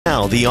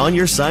Now, the On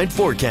Your Side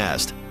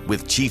forecast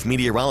with Chief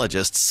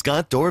Meteorologist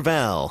Scott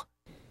Dorval.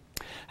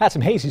 Had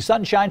some hazy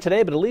sunshine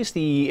today, but at least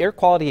the air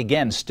quality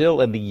again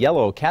still in the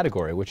yellow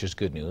category, which is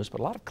good news. But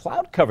a lot of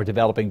cloud cover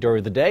developing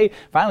during the day.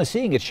 Finally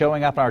seeing it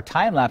showing up in our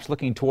time lapse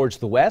looking towards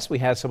the west. We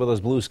had some of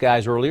those blue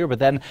skies earlier, but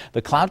then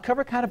the cloud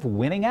cover kind of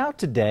winning out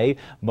today.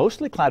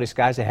 Mostly cloudy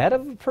skies ahead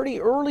of a pretty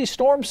early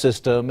storm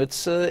system.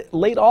 It's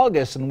late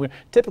August, and we're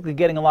typically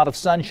getting a lot of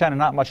sunshine and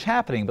not much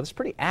happening, but it's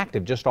pretty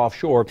active just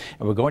offshore,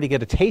 and we're going to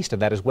get a taste of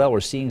that as well.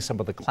 We're seeing some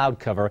of the cloud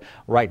cover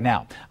right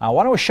now. I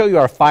want to show you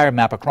our fire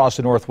map across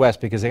the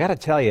northwest because I got to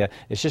tell you,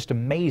 it's just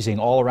amazing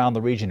all around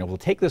the region. And we'll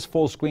take this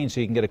full screen so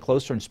you can get a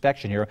closer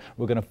inspection here.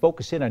 We're going to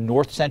focus in on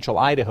north central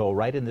Idaho,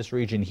 right in this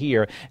region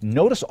here.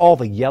 Notice all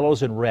the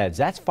yellows and reds.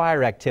 That's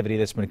fire activity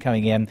that's been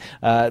coming in.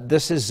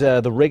 This is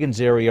the Riggins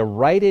area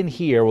right in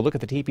here. We'll look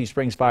at the TP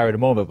Springs fire in a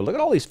moment, but look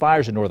at all these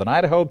fires in northern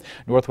Idaho,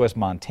 northwest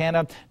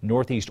Montana,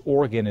 northeast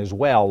Oregon as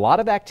well. A lot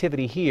of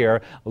activity here,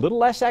 a little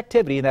less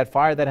activity in that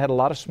fire that had a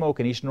lot of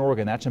smoke in eastern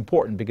Oregon. That's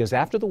important because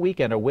after the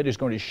weekend, our wind is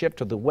going to shift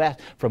to the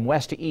west, from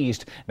west to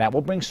east. That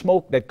will bring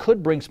smoke, that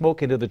could bring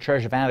smoke into the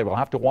Treasure Valley. We'll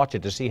have to watch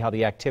it to see how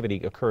the activity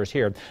occurs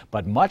here.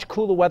 But much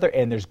cooler weather,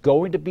 and there's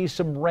going to be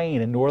some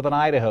rain in northern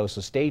Idaho,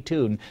 so stay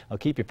tuned. I'll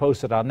keep you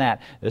posted on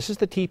that. This is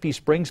the TP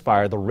Springs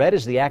fire. The red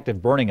is the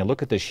active burning, and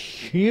look at this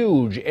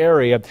huge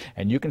area,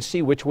 and you can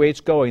see which way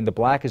it's going. The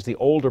black is the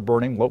older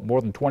burning,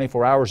 more than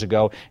 24 hours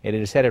ago, and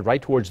it is headed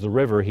right towards the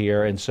river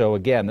here. And so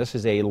again, this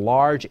is a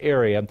large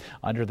area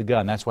under the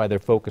gun. That's why they're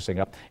focusing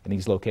up in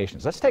these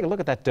locations. Let's take a look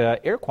at that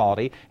air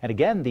quality. And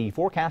again, the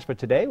forecast for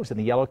today was in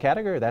the yellow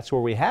category. That's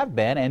where we have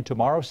been, and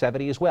tomorrow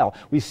 70 as well.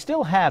 We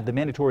still have the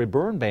mandatory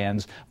burn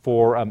bans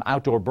for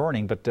outdoor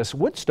burning, but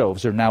wood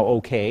stoves are now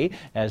okay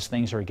as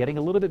things are getting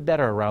a little bit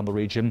better around the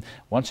region.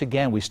 Once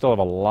again, we still have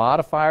a lot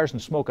of fires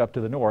and smoke up to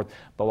the north,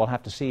 but we'll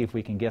have to see if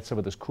we can get some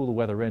of this cooler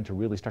weather in to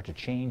really start to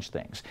change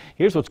things.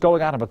 Here's what's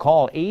going on in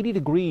McCall. 80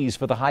 degrees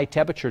for the high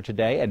temperature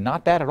today, and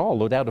not bad at all.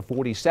 Low down to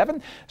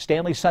 47.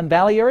 Stanley Sun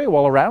Valley area,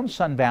 well around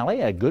Sun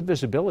Valley, good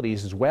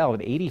visibilities as well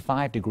at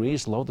 85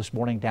 degrees. Low this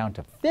morning down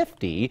to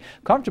 50.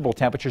 Comfortable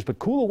temperatures, but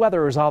cooler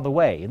weather is on the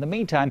way. In the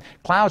meantime,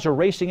 clouds are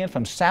racing in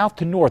from south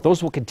to north.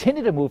 Those will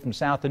continue to move from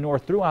south to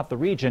north throughout the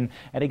region.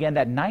 And again,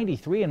 that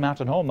 93 in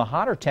Mountain Home, the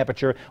hotter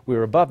temperature. We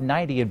were above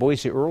 90 in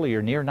Boise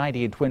earlier, near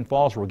 90 in Twin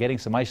Falls. We're getting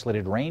some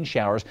isolated rain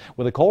showers.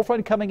 With a cold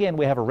front coming in,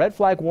 we have a red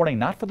flag warning,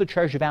 not for the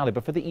Treasure Valley,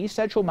 but for the east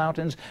central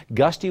mountains.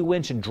 Gusty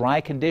winds and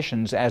dry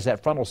conditions as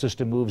that frontal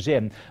system moves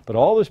in. But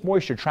all this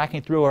moisture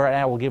tracking through right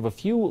now will give a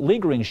few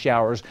lingering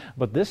showers.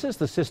 But this is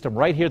the system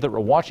right here that we're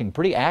watching.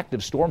 Pretty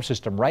active storm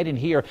system right in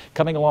here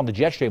coming along the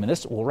jet stream. And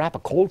this will wrap a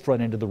cold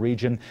front into the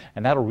region,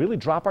 and that'll really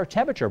drop our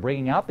temperature,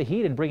 bringing out the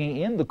heat and bringing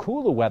in the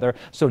cooler weather.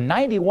 So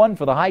 91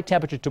 for the high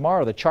temperature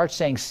tomorrow. The chart's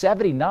saying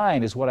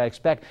 79 is what I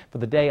expect for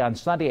the day on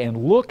Sunday.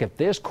 And look at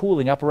this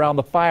cooling up around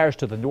the fires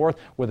to the north,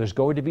 where there's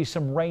going to be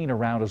some rain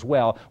around as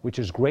well, which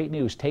is great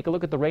news. Take a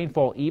look at the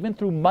rainfall even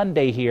through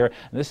Monday here.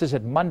 And this is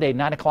at Monday,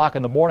 9 o'clock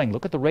in the morning.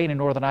 Look at the rain in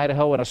northern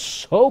Idaho and a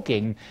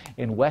soaking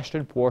in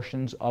western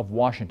portions of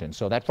Washington.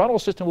 So that frontal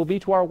system will be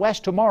to our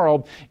west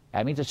tomorrow.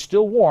 That means it's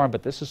still warm,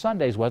 but this is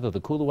Sunday's weather, the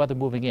cooler weather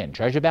moving in.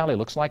 Treasure Valley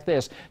looks like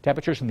this.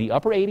 Temperatures from the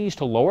upper 80s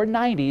to lower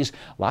 90s.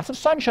 Lots of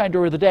sunshine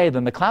during the day.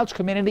 Then the clouds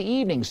come in the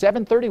evening.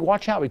 7:30,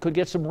 watch out. We could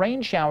get some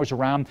rain showers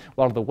around.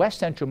 While to the west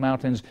central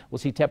mountains, we'll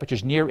see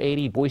temperatures near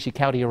 80. Boise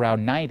County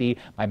around 90.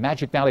 My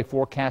Magic Valley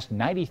forecast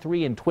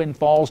 93 in Twin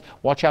Falls.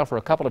 Watch out for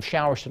a couple of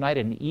showers tonight.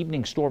 An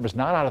evening storm is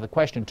not out of the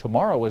question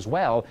tomorrow as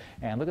well.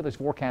 And look at this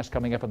forecast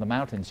coming up in the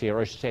mountains here,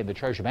 or I should say the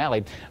Treasure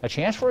Valley. A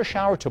chance for a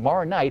shower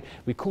tomorrow night.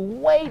 We cool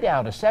way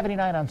down to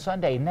 79 on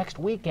Sunday. Next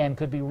weekend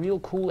could be real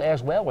cool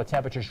as well, with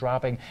temperatures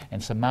dropping,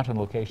 and some mountain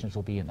locations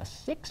will be in the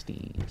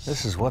 60s.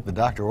 This is what the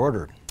doctor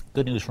ordered.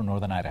 Good news from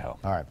northern Idaho.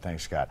 All right,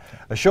 thanks, Scott.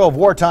 A show of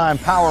wartime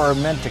power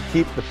meant to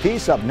keep the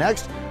peace. Up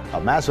next,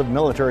 a massive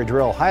military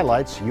drill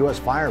highlights U.S.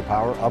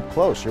 firepower up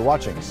close. You're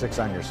watching 6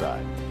 on Your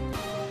Side.